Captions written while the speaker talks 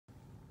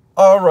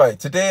All right,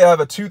 today I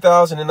have a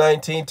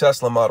 2019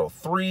 Tesla Model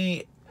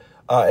 3,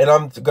 and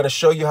I'm going to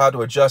show you how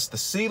to adjust the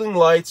ceiling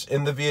lights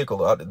in the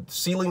vehicle.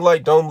 Ceiling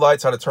light, dome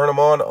lights, how to turn them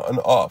on and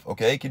off,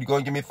 okay? Can you go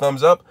and give me a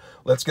thumbs up?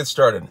 Let's get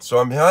started. So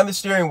I'm behind the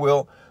steering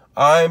wheel.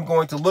 I'm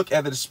going to look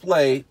at the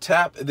display,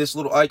 tap this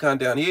little icon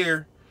down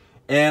here,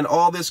 and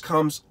all this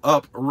comes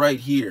up right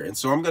here. And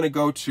so I'm going to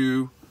go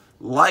to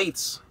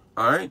lights,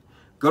 all right?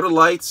 Go to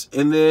lights,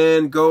 and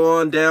then go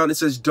on down. It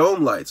says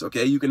dome lights,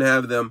 okay? You can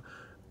have them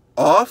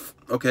off,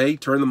 okay,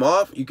 turn them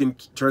off, you can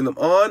turn them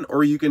on,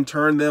 or you can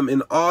turn them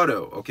in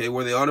auto, okay,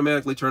 where they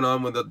automatically turn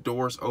on when the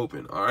doors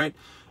open, all right,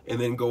 and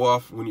then go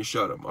off when you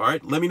shut them, all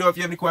right. Let me know if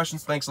you have any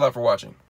questions. Thanks a lot for watching.